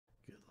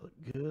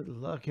Good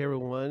luck,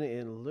 everyone,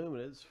 in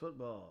Luminance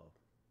football.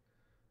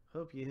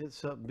 Hope you hit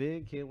something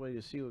big. Can't wait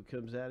to see what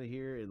comes out of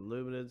here in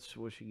Luminance.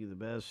 Wishing you the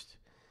best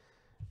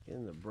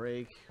in the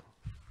break.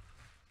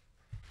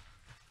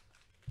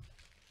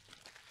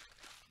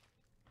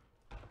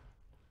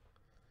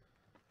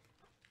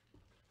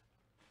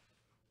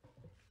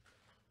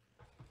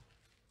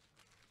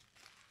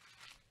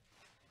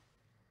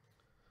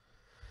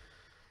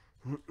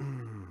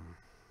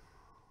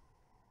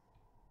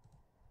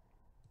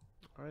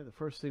 All right, the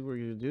first thing we're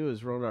going to do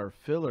is run our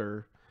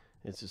filler.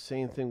 It's the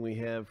same thing we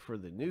have for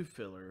the new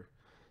filler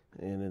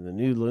and in the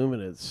new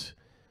Luminance,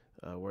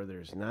 where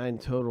there's 9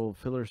 total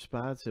filler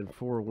spots and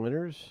 4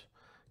 winners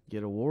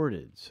get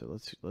awarded. So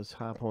let's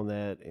hop on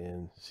that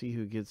and see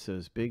who gets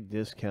those big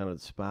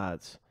discounted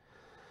spots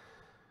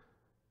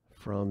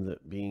from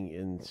being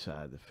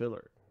inside the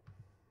filler.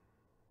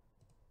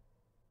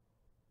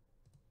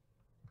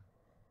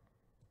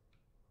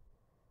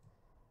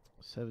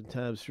 Seven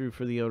times through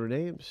for the owner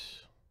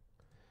names.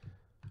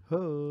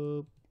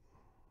 Hope.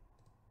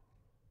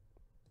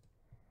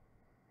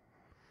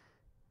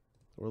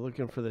 We're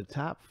looking for the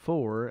top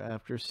 4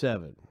 after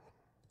 7.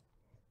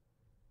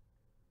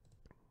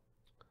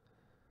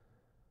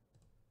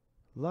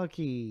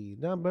 Lucky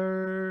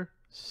number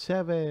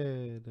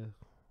 7.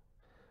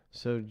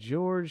 So,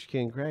 George,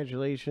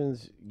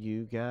 congratulations.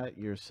 You got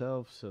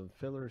yourself some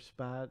filler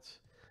spots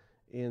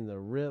in the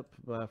rip,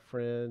 my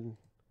friend.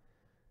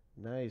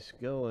 Nice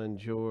going,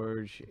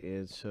 George.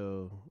 And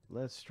so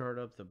let's start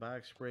up the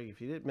box break. If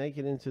you didn't make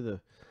it into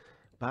the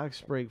box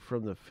break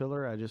from the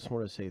filler, I just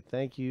want to say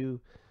thank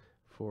you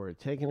for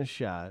taking a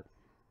shot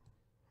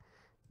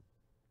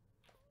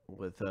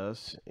with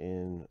us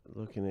and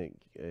looking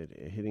at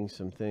hitting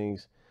some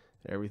things,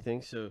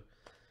 everything. So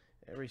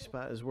every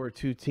spot is worth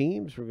 2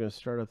 teams. We're going to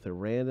start up the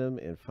random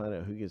and find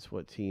out who gets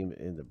what team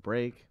in the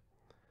break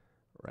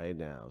right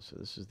now. So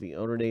this is the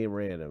owner name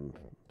random,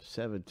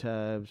 7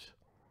 times.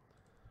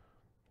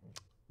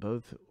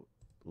 Both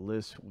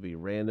lists will be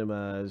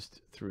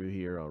randomized through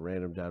here on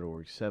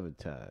random.org 7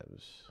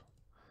 times.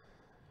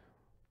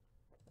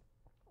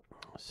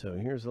 So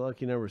here's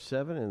lucky number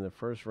 7, and the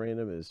first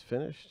random is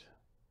finished.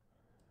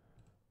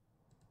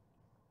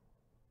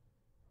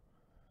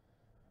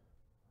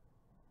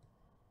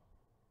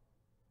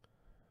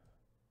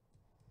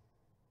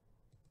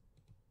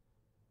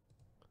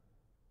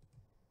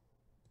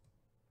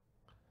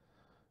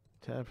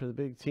 Time for the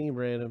big team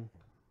random.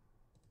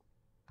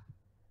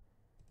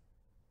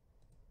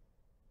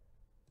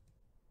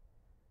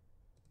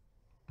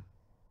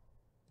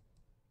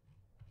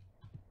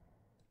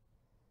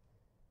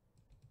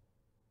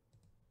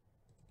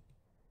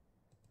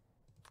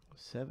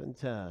 Seven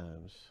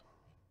times.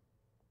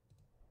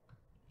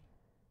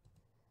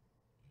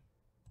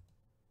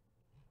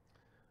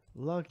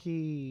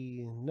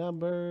 Lucky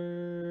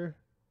number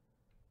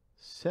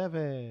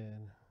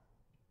 7.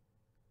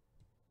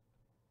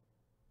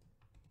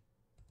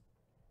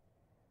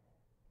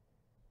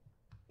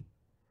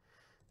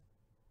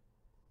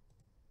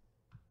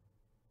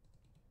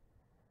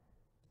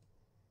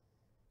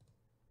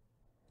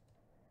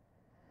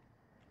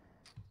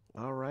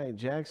 All right,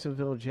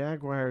 Jacksonville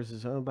Jaguars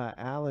is owned by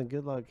Allen.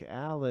 Good luck,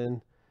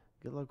 Allen.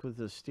 Good luck with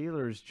the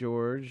Steelers,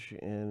 George,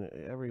 and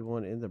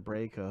everyone in the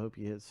break. I hope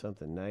you hit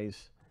something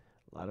nice.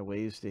 A lot of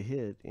ways to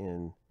hit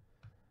in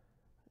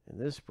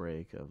this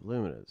break of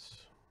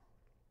Luminance.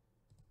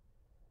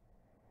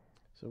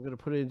 So I'm going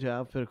to put it into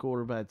alphabetical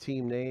order by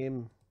team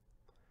name.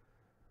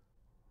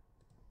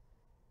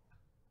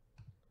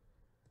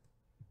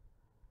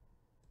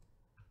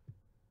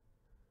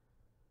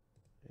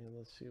 And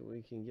let's see what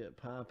we can get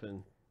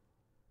popping.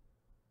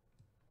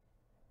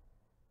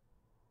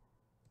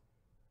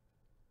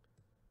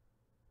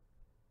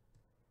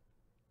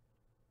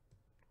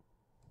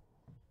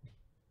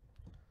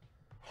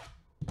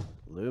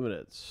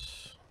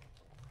 Luminance.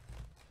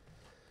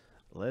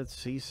 Let's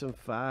see some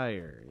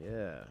fire.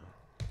 Yeah.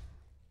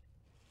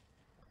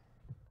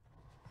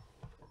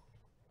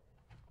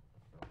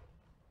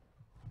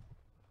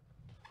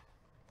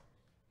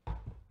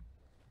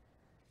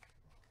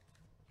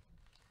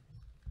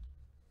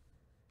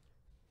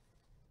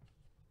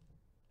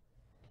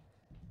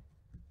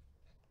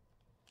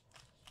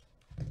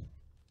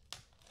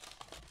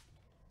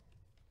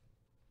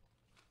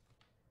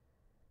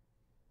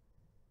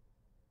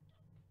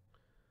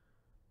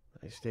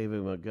 Nice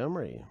David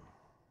Montgomery.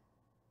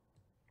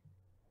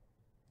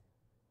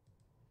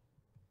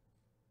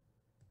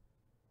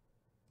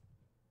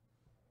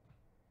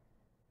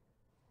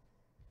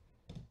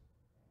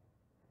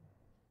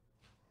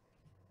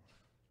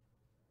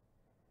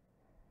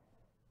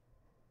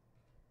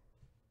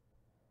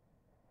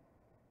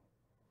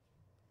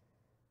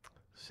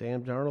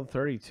 Sam Darnold,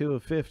 32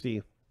 of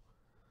 50.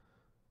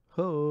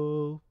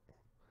 Ho.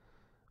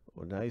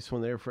 Well, nice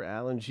one there for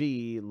Alan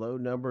G. Low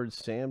numbered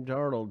Sam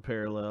Darnold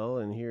parallel.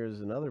 And here's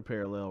another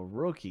parallel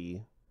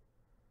rookie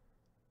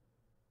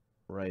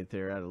right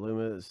there out of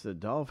Luma. It's the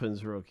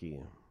Dolphins rookie.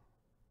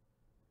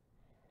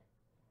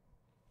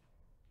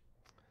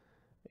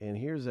 And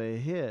here's a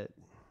hit.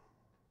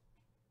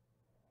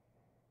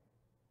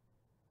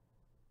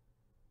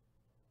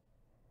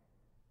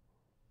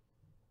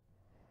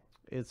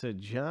 It's a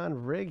John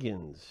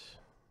Riggins.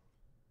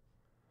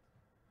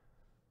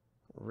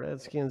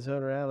 Redskins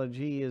owner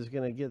Allergy is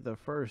going to get the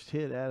first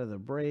hit out of the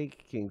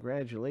break.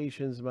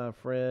 Congratulations, my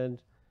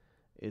friend.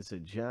 It's a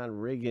John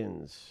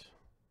Riggins.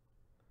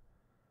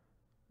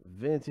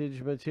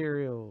 Vintage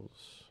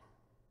Materials.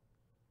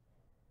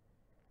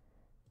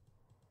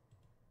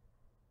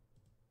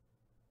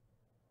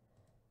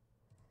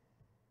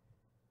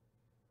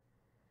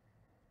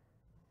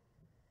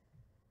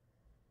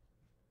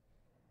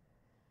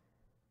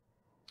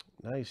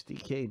 Nice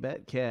DK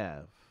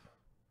Metcalf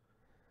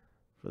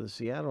for the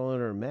Seattle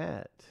owner,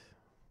 Matt.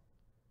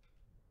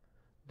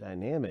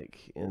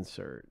 Dynamic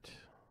insert.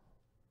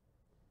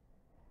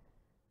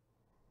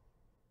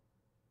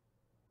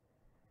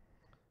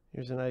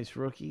 Here's a nice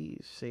rookie.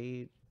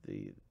 Say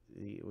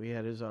we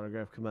had his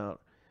autograph come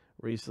out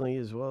recently,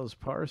 as well as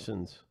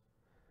Parsons.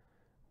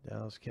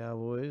 Dallas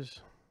Cowboys.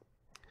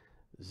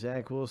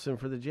 Zach Wilson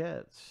for the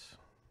Jets.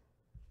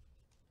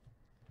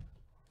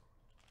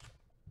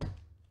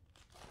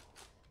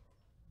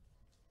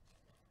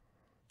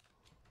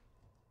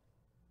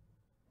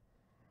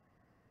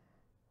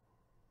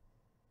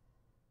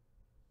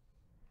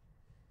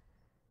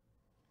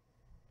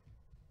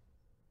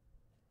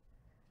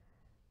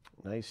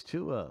 Nice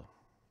Tua.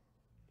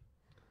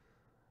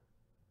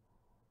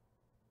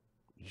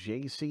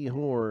 J.C.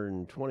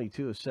 Horn,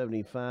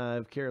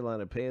 22/75.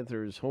 Carolina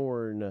Panthers,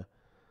 Horn.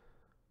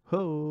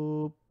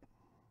 Hope.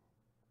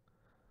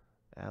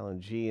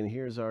 Alan G. And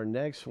here's our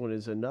next one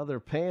is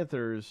another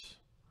Panthers.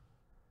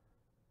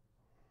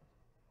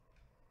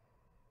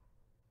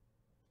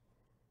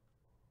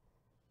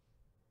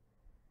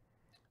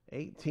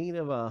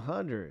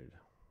 (18/100).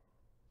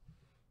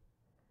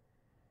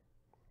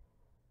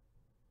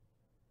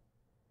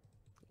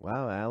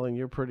 Wow, Alan,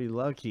 you're pretty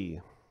lucky.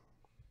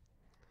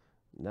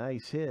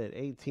 Nice hit,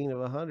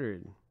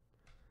 18/100.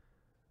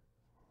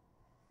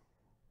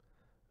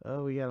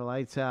 Oh, we got a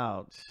lights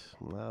out.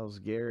 Myles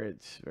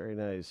Garrett, very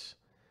nice.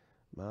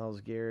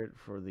 Myles Garrett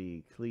for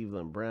the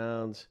Cleveland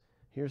Browns.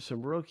 Here's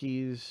some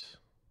rookies.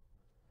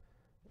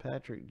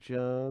 Patrick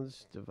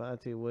Jones,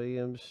 Devontae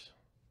Williams.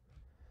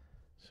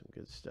 Some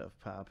good stuff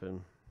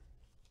popping.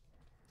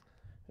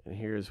 And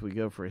here's we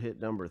go for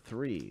hit number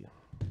 3.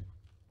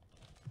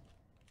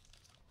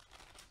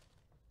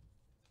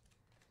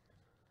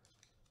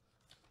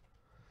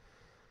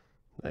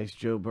 Nice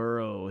Joe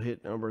Burrow.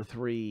 Hit number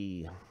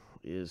 3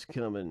 is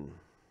coming.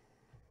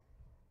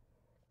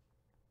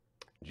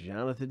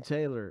 Jonathan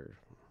Taylor.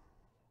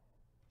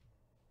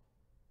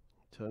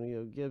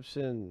 Antonio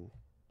Gibson.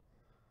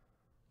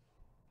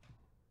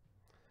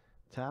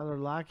 Tyler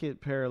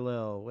Lockett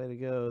parallel. Way to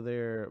go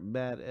there,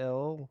 Matt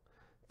L.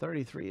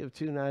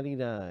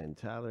 33/299.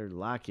 Tyler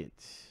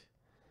Lockett.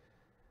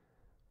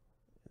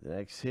 The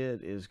next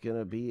hit is going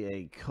to be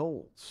a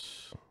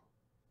Colts.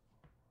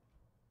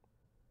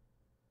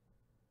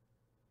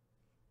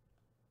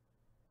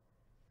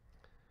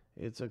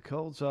 It's a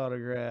Colts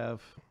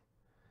autograph.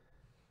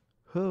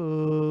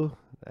 Oh,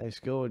 nice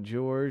going,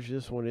 George.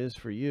 This one is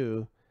for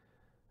you.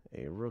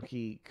 A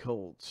rookie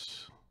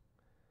Colts.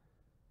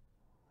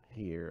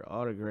 Here,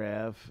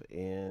 autograph,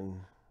 and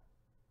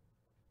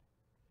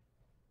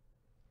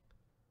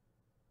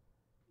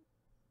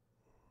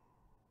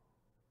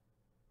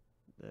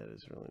that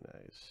is really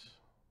nice.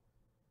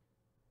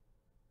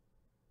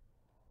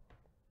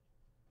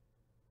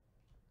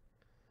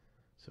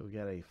 So we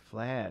got a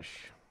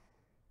Flash.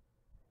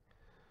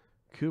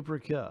 Cooper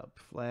Kupp,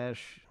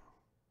 Flash.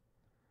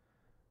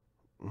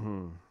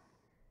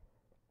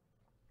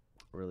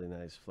 Really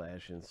nice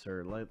Flash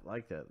insert.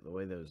 Like that, the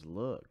way those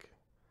look.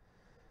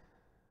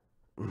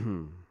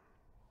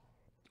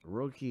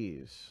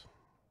 Rookies.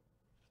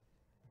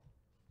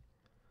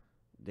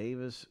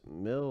 Davis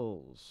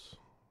Mills.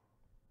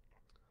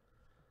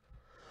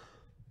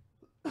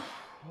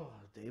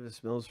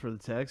 Davis Mills for the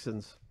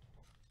Texans.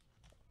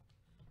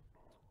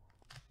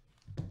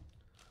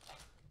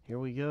 Here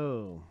we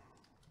go.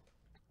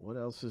 What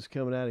else is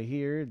coming out of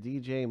here?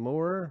 DJ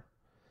Moore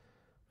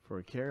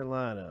for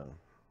Carolina.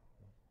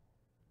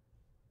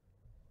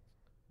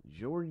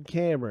 Jordan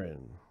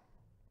Cameron.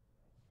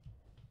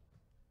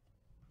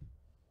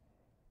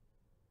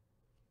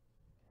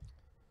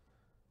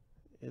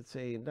 It's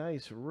a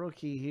nice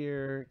rookie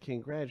here.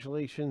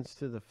 Congratulations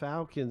to the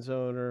Falcons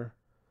owner,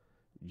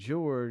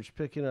 George,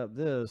 picking up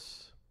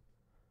this.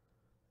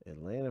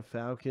 Atlanta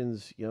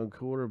Falcons young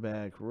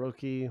quarterback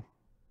rookie.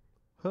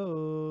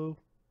 Ho!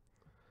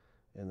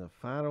 And the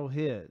final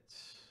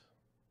hits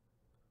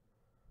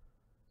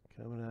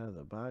coming out of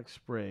the box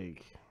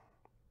break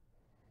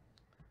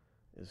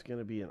is going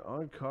to be an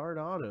on-card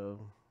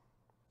auto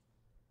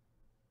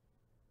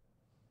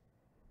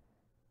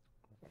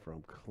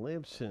from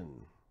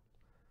Clemson.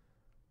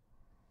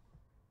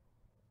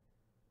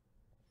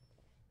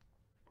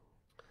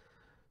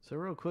 So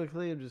real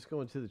quickly, I'm just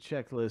going to the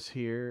checklist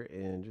here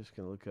and just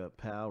going to look up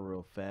Powell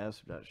real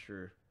fast. I'm not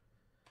sure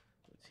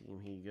what team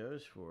he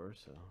goes for,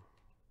 so...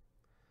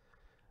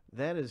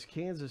 That is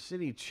Kansas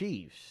City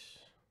Chiefs.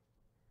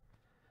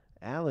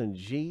 Alan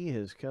G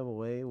has come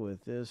away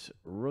with this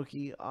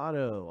rookie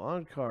auto,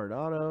 on-card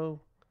auto.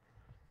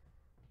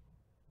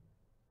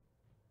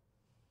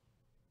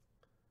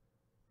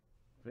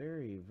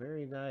 Very,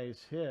 very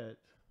nice hit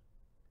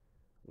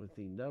with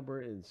the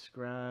number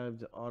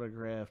inscribed,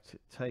 autographed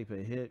type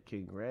of hit.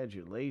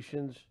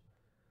 Congratulations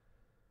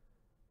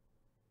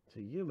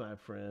to you, my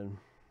friend.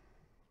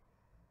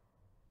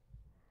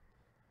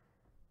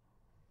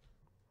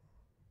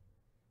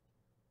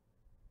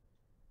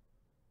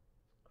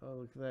 Oh,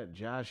 look at that.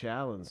 Josh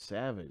Allen,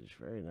 Savage.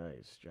 Very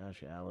nice.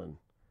 Josh Allen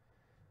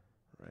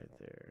right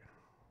there.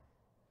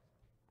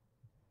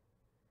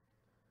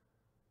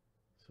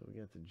 So we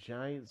got the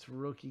Giants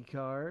rookie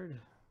card.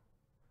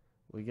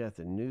 We got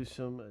the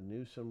Newsome, a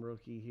Newsome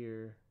rookie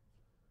here.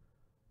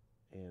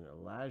 And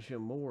Elijah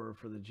Moore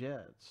for the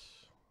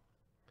Jets.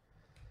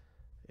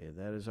 And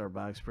that is our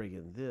box break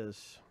in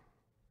this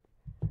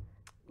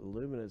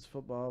Luminance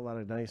football. A lot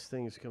of nice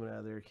things coming out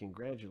of there.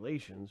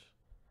 Congratulations.